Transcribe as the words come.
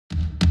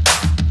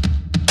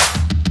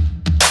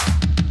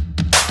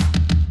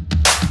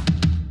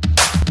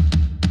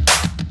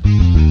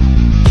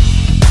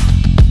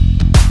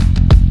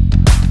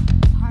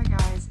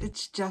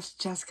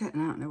just Jessica,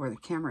 and I don't know where the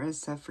camera is,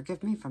 so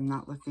forgive me if I'm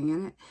not looking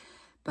in it.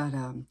 But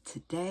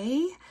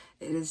today,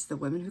 it is the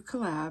Women Who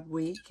Collab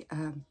week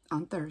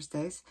on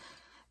Thursdays.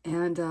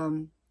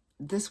 And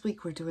this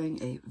week we're doing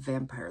a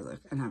vampire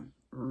look, and I'm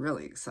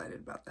really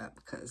excited about that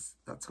because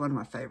that's one of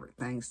my favorite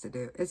things to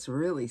do. It's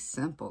really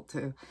simple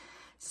too.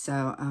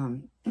 So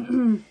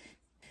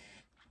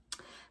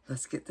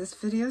let's get this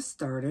video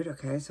started.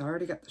 Okay, so I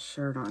already got the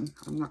shirt on.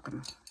 I'm not going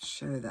to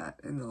show that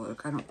in the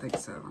look. I don't think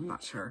so. I'm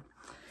not sure.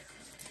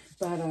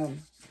 But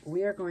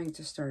we are going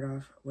to start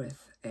off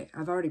with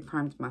I've already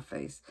primed my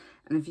face.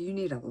 And if you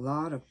need a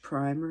lot of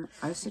primer,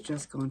 I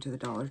suggest going to the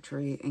Dollar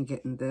Tree and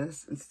getting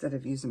this instead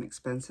of using an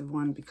expensive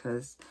one,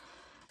 because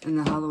in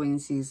the Halloween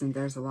season,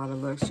 there's a lot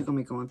of looks. You're going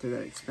to be going through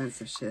that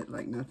expensive shit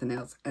like nothing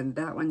else. And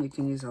that one you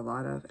can use a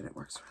lot of, and it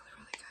works really,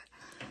 really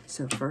good.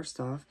 So first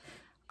off,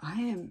 I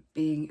am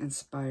being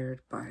inspired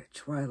by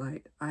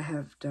Twilight. I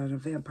have done a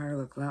vampire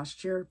look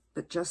last year,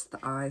 but just the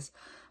eyes.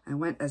 I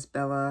went as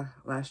Bella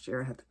last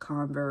year. I had the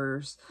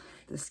Converse,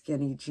 the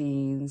skinny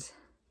jeans.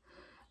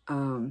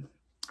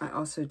 I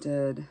also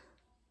did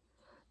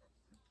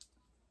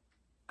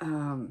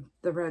the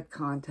red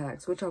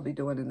contacts, which I'll be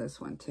doing in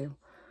this one too.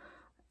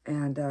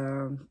 And,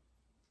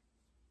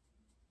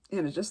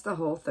 you know, just the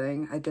whole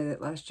thing. I did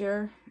it last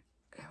year.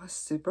 It was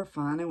super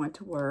fun. I went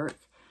to work.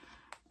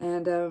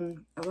 And a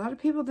lot of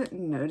people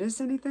didn't notice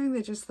anything.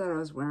 They just thought I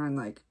was wearing,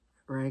 like,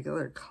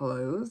 regular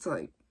clothes.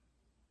 Like,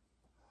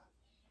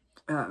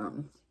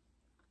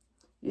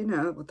 you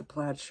know, with the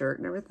plaid shirt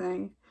and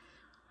everything.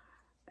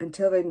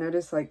 Until they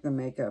noticed, like, the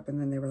makeup. And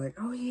then they were like,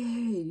 oh,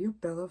 yay, you're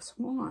Bella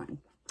Swan.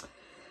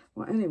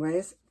 Well,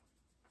 anyways,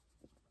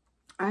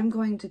 I'm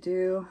going to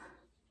do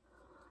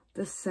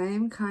the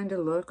same kind of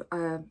look.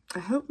 I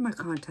hope my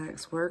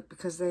contacts work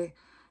because they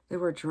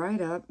were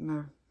dried up.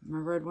 My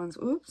red ones,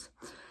 oops.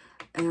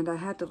 And I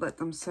had to let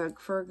them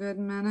soak for a good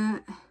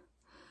minute.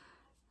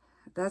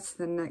 That's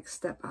the next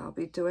step I'll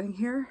be doing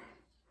here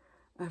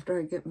after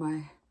I get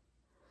my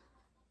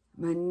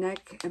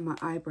neck and my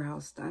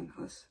eyebrows done.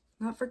 Let's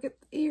not forget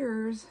the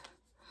ears.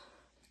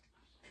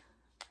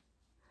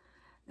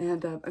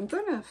 And I'm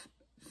going to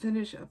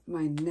finish up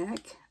my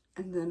neck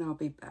and then I'll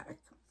be back.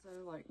 So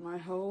like my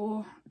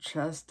whole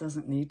chest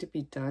doesn't need to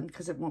be done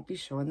because it won't be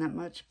showing that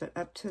much, but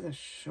up to the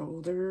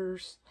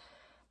shoulders,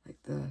 like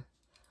the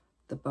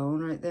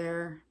bone right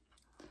there,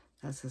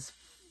 that's as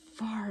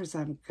far as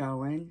I'm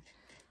going.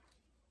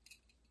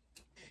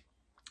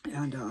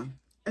 And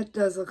it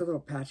does look a little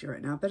patchy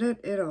right now, but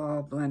it'll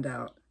all blend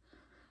out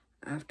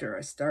after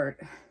I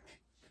start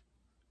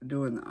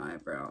doing the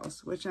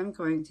eyebrows, which I'm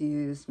going to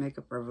use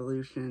Makeup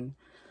Revolution.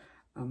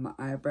 My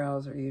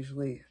eyebrows are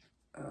usually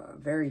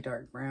very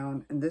dark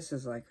brown, and this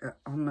is like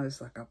almost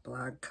like a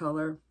black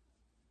color.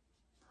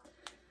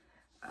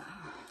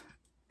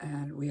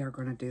 And we are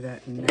going to do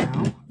that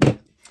now.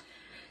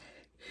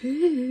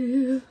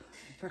 If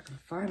I can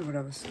find what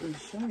I was going to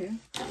show you.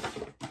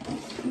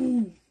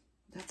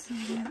 That's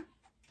not it.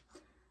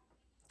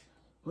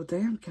 Well,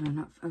 damn, can I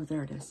not? Oh,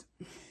 there it is.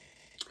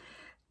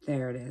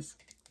 There it is.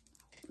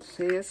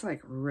 See, it's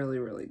like really,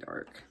 really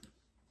dark.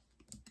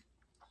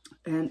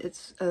 And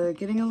it's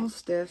getting a little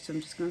stiff, so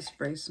I'm just going to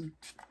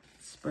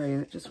spray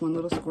it. Just one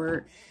little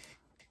squirt.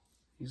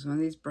 Use one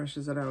of these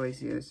brushes that I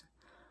always use.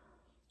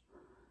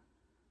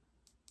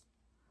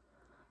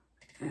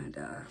 And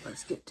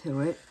let's get to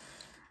it.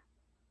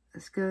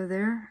 Let's go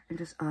there and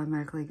just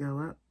automatically go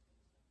up.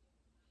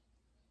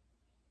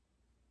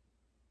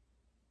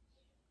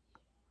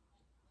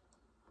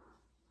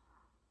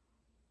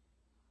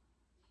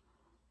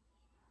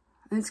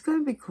 And it's going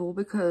to be cool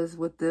because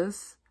with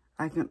this,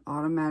 I can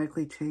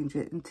automatically change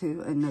it into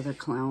another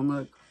clown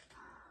look.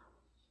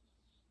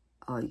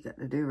 All you got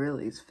to do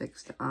really is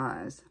fix the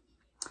eyes.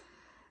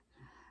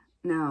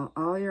 Now,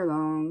 all year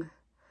long,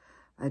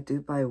 I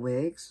do buy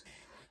wigs.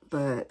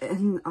 But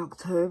in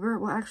October,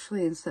 well,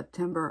 actually in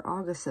September,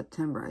 August,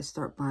 September, I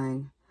start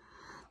buying.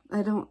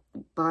 I don't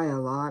buy a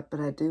lot,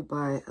 but I do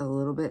buy a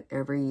little bit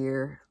every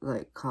year,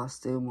 like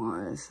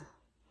costume-wise.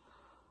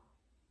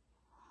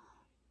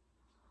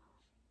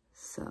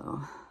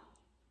 So,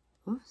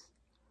 oops.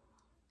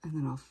 And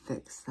then I'll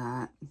fix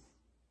that.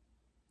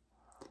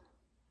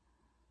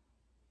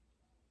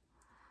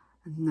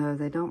 No,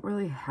 they don't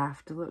really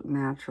have to look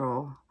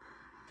natural.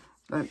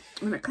 But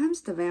when it comes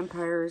to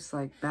vampires,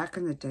 like back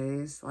in the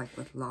days, like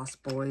with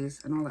Lost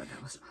Boys and all that,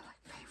 that was my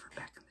like favorite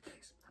back in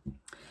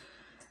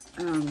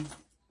the days.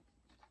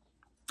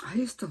 I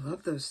used to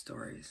love those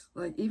stories.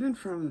 Like even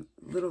from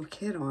little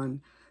kid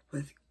on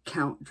with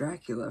Count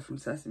Dracula from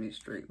Sesame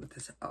Street with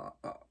this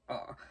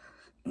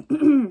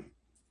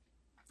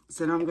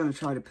So now I'm going to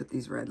try to put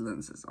these red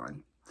lenses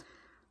on.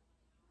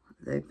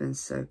 They've been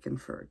soaking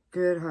for a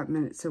good hot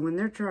minute. So when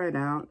they're dried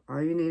out,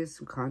 all you need is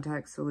some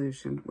contact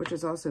solution, which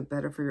is also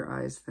better for your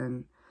eyes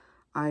than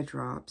eye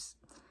drops.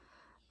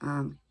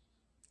 And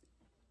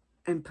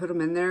put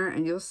them in there,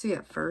 and you'll see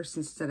at first,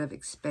 instead of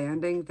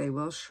expanding, they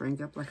will shrink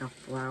up like a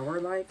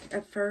flower-like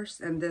at first,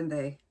 and then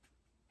they,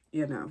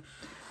 you know.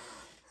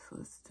 So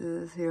let's do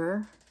this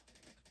here.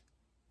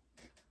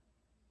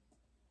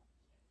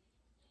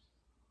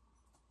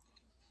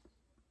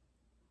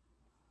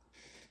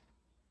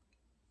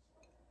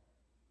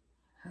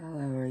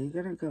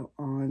 gonna go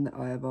on the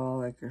eyeball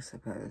like you're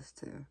supposed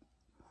to.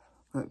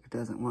 Look, it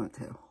doesn't want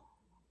to.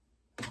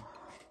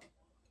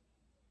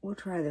 We'll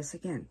try this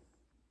again.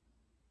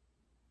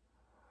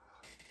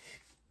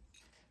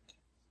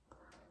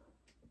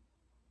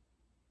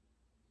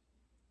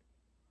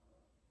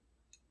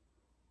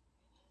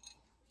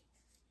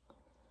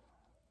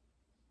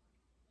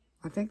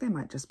 I think they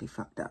might just be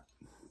fucked up.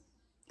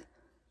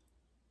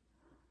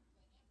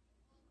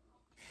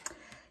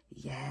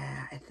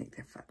 Yeah, I think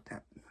they're fucked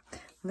up.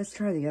 Let's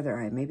try the other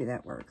eye. Maybe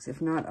that works.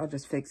 If not, I'll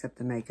just fix up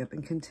the makeup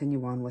and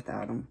continue on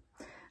without them.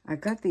 I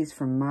got these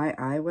from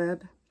My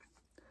Web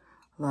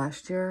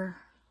last year.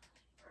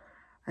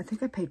 I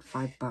think I paid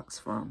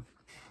 $5 for them.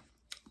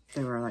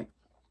 They were like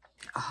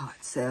a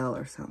hot sale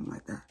or something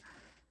like that.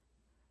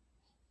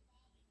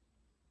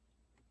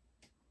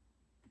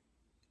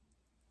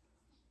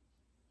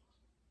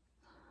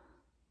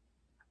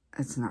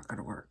 It's not going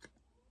to work.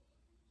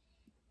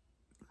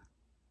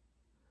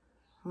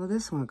 Well,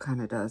 this one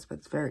kind of does, but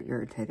it's very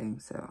irritating,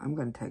 so I'm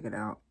going to take it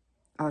out.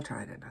 I'll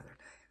try it another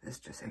day.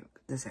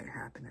 This ain't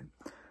happening.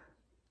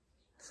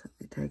 So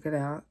we take it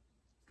out.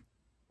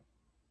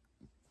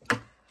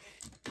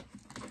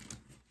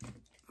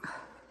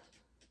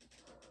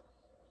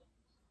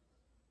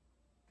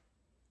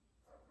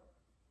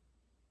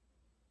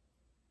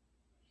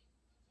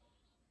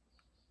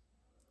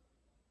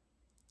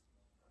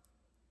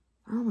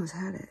 I almost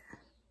had it.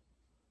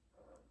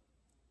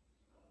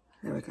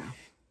 There we go.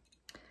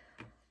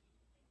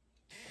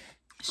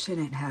 Shit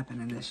ain't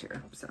happening this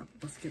year, so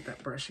let's get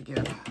that brush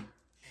again.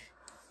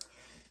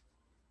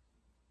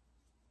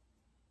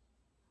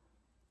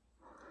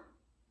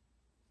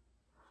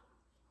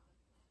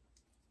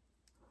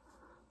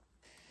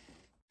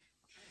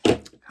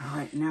 All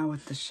right, now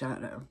with the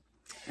shadow.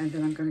 And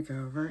then I'm going to go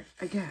over it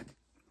again.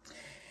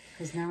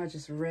 Because now I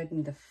just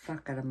reddened the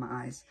fuck out of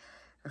my eyes.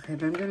 Okay,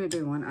 but I'm going to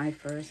do one eye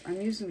first. I'm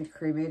using a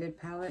cremated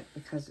palette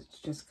because it's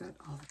just got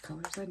all the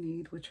colors I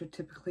need, which are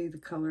typically the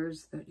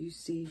colors that you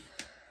see.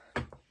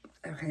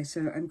 Okay,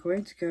 so I'm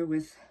going to go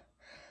with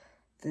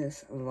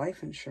this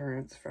life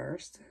insurance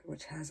first,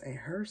 which has a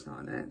hearse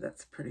on it.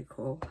 That's pretty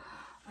cool.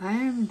 I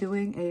am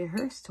doing a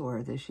hearse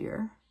tour this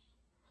year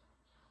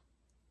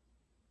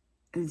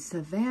in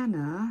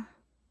Savannah.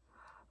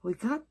 We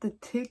got the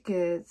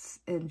tickets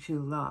in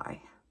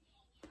July.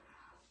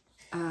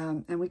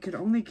 And we could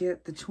only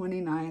get the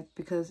 29th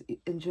because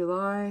in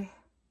July,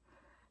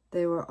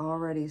 they were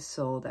already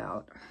sold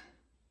out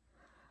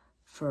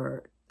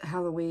for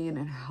Halloween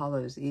and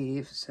Hallows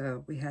Eve.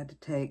 So we had to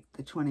take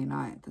the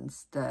 29th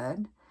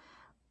instead,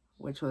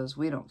 which was,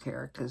 we don't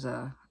care because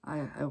I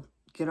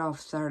get off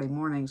Saturday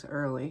mornings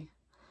early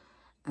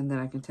and then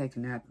I can take a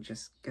nap and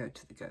just go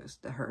to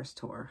the hearse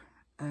tour.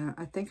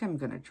 I think I'm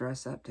going to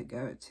dress up to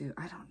go to.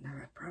 I don't know.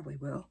 I probably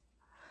will.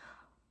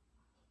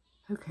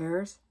 Who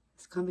cares?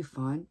 It's going to be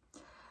fun.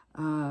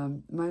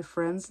 My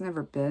friend's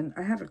never been.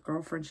 I have a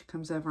girlfriend. She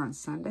comes over on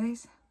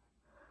Sundays.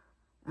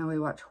 And we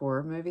watch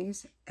horror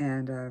movies.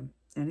 And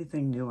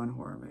anything new on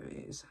horror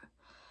movies.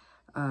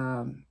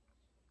 And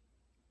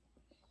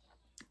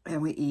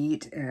we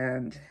eat.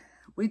 And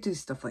we do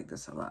stuff like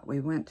this a lot.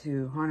 We went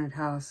to haunted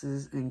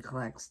houses in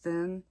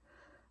Claxton,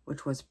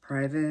 which was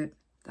private.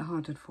 The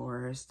Haunted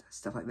Forest.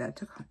 Stuff like that. I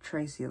took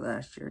Tracy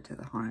last year to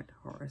the Haunted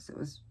Forest. It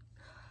was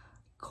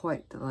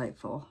quite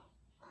delightful.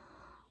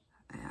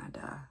 And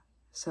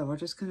so we're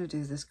just going to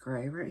do this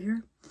gray right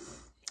here.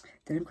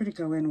 Then I'm going to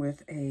go in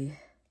with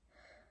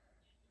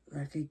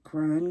like a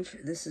grunge.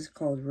 This is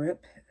called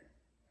Rip.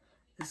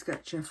 It's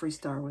got Jeffree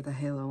Star with a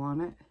halo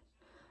on it.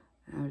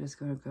 And I'm just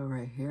going to go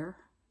right here.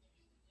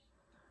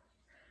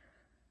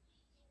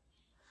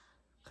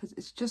 Because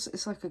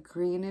it's like a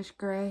greenish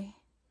gray.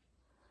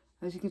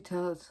 As you can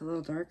tell, it's a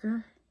little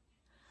darker.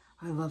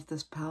 I love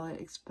this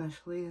palette,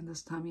 especially in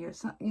this time of year.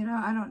 It's not, you know,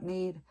 I don't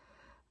need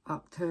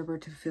October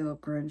to feel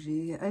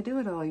grungy. I do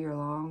it all year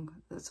long.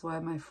 That's why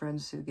my friend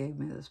Sue gave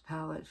me this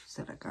palette. She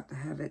said I got to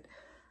have it.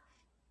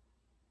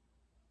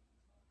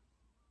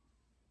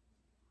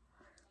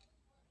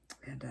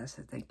 And I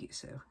said, thank you,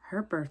 Sue.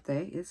 Her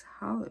birthday is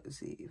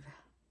Hallows Eve.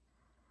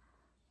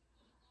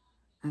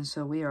 And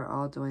so we are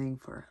all doing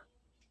for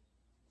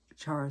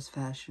Char's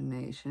Fashion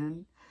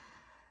Nation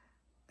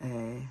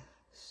a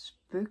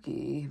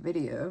spooky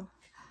video.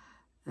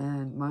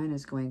 And mine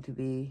is going to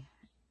be,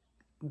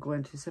 I'm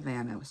going to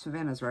Savannah.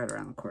 Savannah's right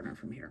around the corner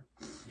from here.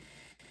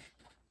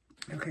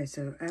 Okay,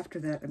 so after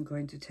that, I'm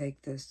going to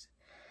take this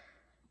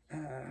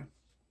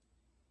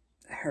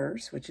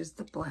hearse, which is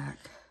the black.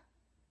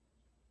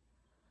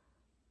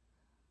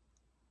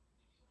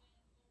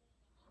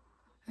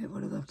 It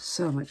would have looked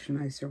so much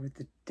nicer with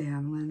the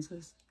damn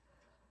lenses.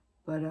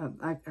 But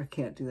I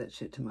can't do that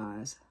shit to my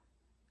eyes.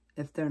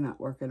 If they're not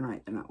working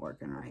right, they're not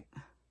working right.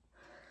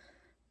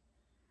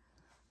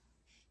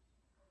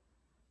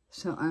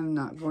 So I'm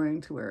not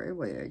going to wear a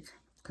wig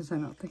because I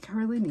don't think I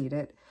really need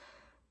it.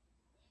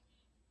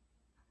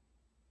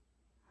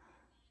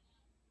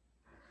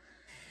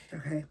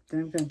 Okay, then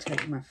I'm going to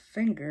take my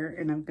finger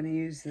and I'm going to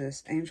use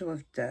this Angel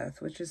of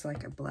Death, which is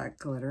like a black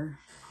glitter.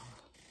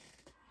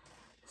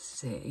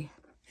 see.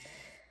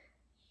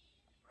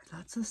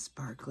 Lots of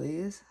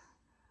sparklies.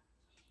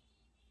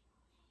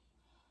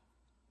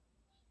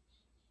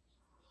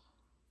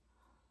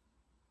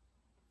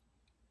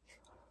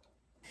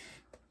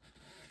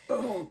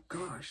 Oh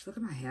gosh, look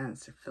at my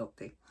hands, they're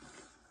filthy.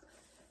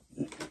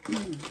 Is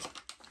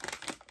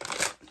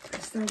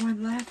there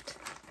one left?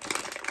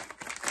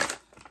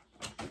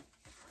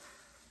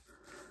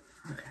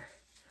 Okay,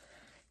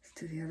 let's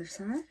do the other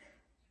side.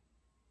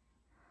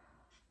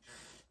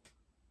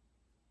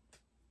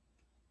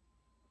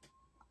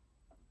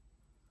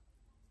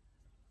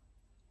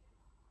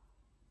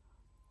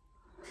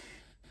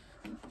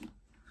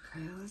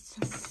 Okay, let's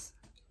just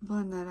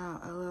blend that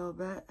out a little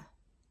bit.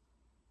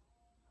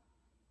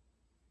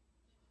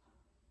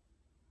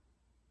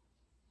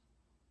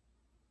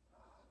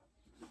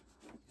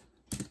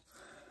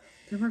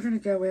 Then we're going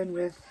to go in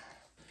with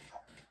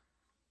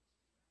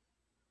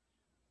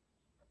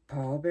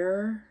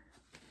Pallbearer,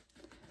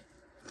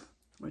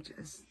 which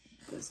is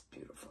this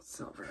beautiful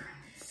silver.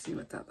 Let's see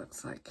what that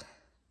looks like.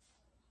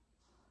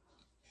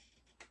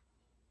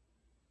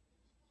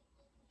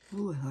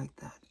 Ooh, I like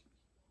that.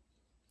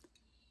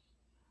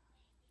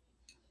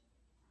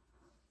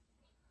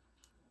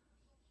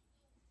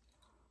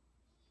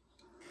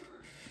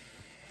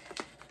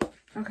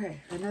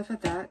 Okay, enough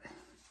of that.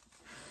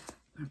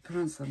 I'm going to put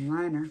on some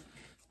liner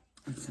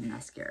and some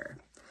mascara.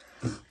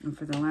 And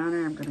for the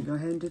liner, I'm going to go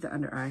ahead and do the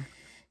under eye.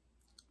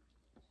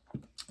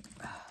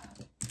 I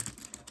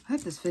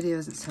hope this video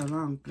isn't so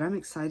long, but I'm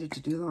excited to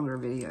do longer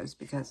videos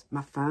because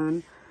my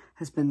phone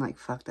has been like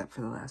fucked up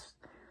for the last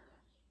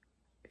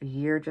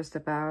year just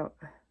about.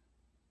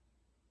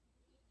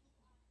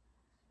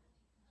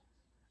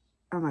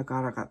 Oh my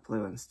god, I got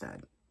blue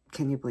instead.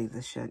 Can you believe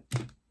this shit?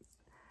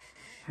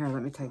 Here,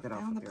 let me take that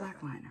off. On the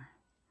black liner.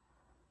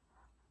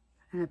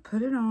 And I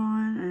put it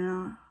on,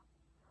 and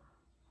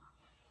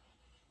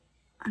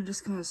I'm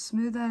just going to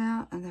smooth that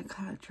out and then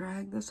kind of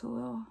drag this a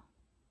little.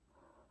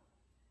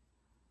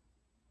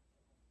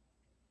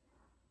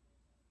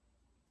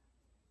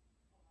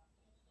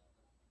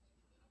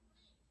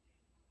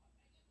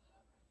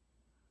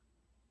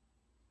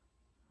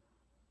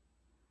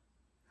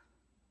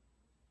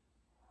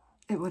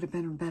 It would have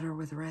been better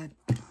with red.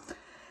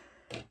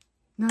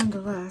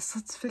 Nonetheless,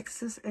 let's fix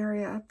this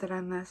area up that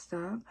I messed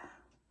up.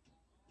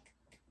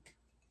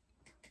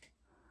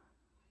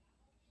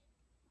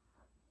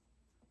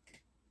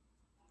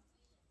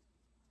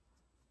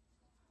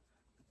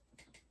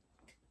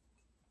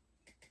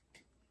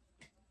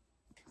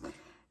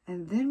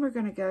 And then we're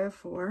going to go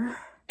for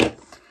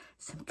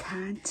some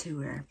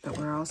contour, but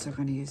we're also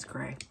going to use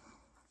gray.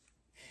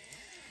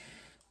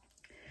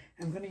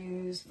 I'm going to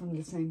use from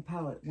the same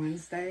palette,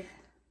 Wednesday.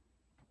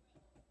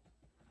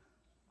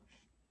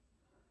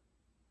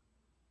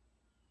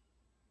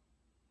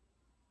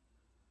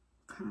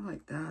 Kind of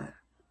like that.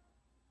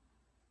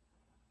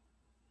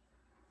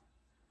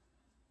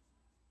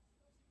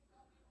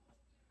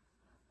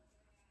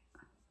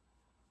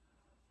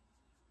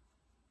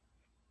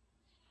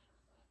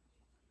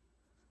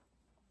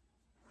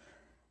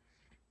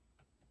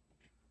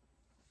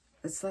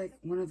 It's like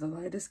one of the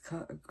lightest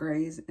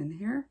grays in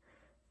here.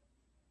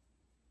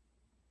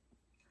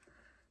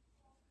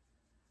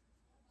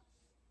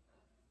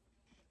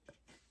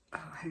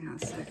 Oh, hang on a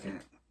second.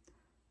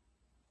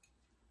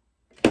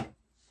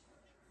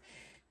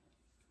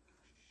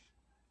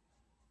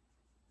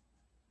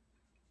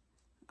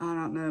 I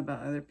don't know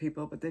about other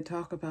people, but they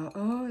talk about,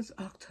 oh, it's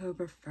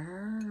October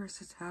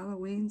 1st, it's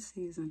Halloween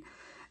season.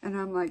 And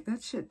I'm like,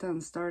 that shit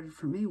done started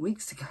for me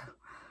weeks ago.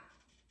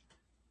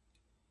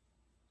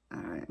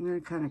 All right, I'm going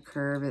to kind of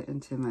curve it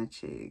into my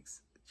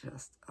cheeks,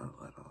 just a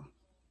little.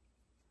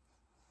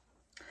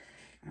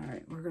 All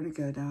right, we're going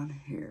to go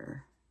down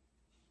here.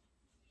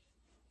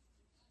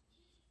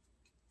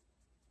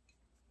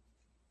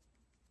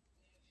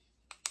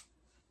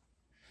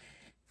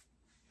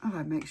 Oh,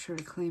 I make sure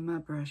to clean my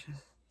brushes.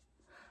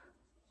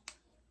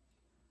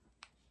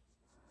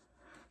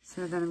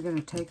 So then I'm going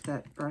to take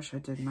that brush I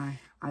did my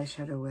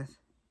eyeshadow with.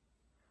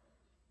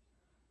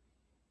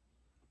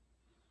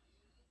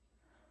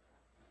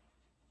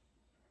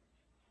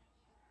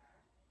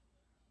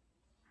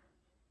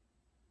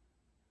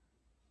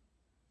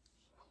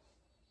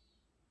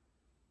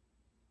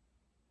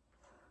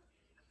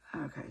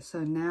 Okay,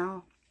 so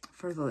now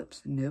for the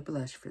lips, no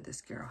blush for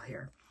this girl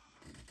here.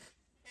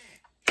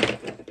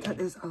 That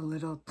is a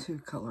little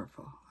too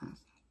colorful.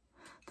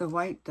 The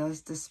white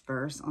does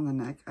disperse on the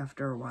neck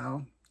after a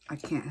while. I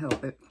can't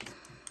help it.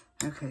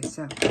 Okay,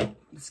 so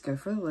let's go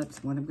for the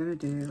lips. What I'm going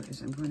to do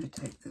is I'm going to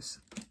take this.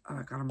 Oh,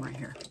 I got them right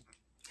here.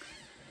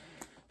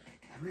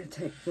 I'm going to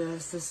take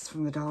this. This is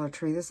from the Dollar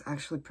Tree. This is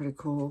actually pretty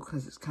cool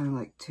because it's kind of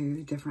like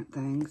two different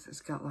things. It's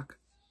got like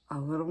a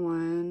little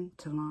one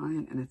to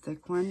line and a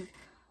thick one.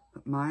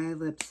 But my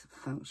lips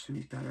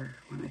function better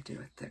when I do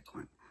a thick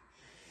one.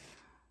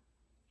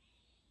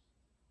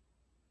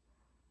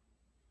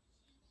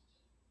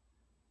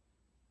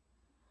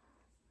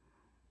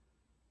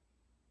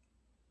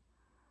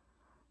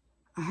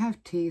 I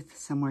have teeth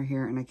somewhere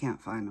here and I can't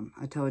find them.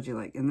 I told you,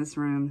 like in this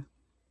room.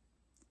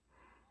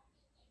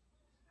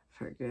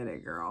 Forget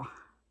it, girl.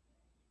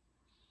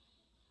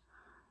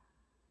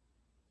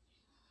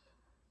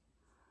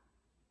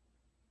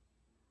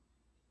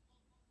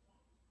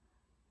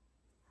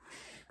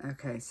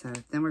 Okay, so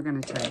then we're going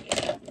to take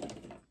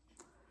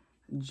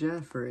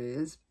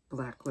Jeffrey's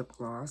black lip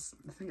gloss.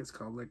 I think it's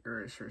called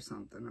Licorice or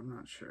something. I'm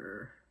not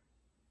sure.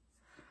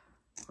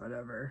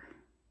 Whatever.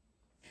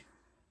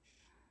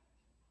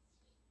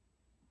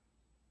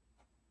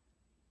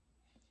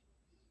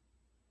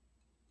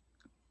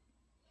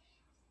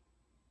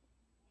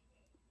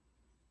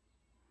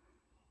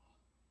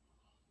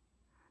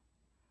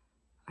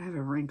 I have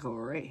a wrinkle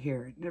right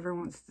here. It never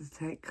wants to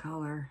take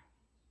color.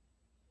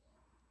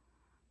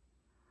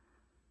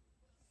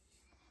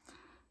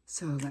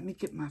 So let me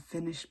get my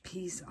finished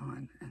piece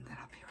on and then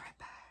I'll be right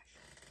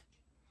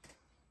back.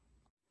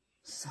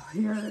 So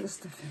here is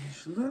the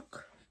finished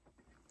look.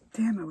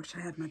 Damn, I wish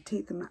I had my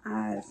teeth in my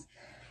eyes.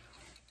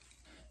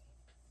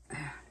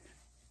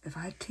 If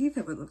I had teeth,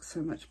 it would look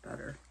so much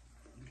better.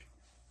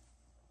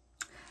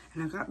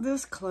 And I got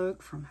this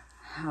cloak from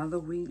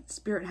Halloween,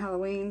 Spirit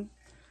Halloween,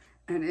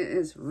 and it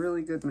is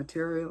really good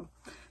material.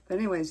 But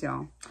anyways,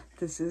 y'all,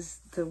 this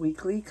is the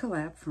weekly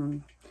collab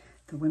from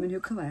the women who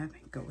collab.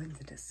 Go in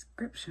the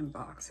description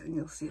box and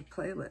you'll see a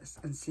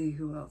playlist and see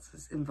who else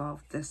is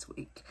involved this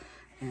week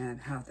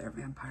and how their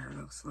vampire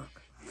looks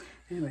look.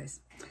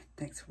 Anyways,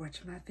 thanks for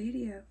watching my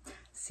video.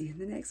 See you in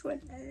the next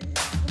one.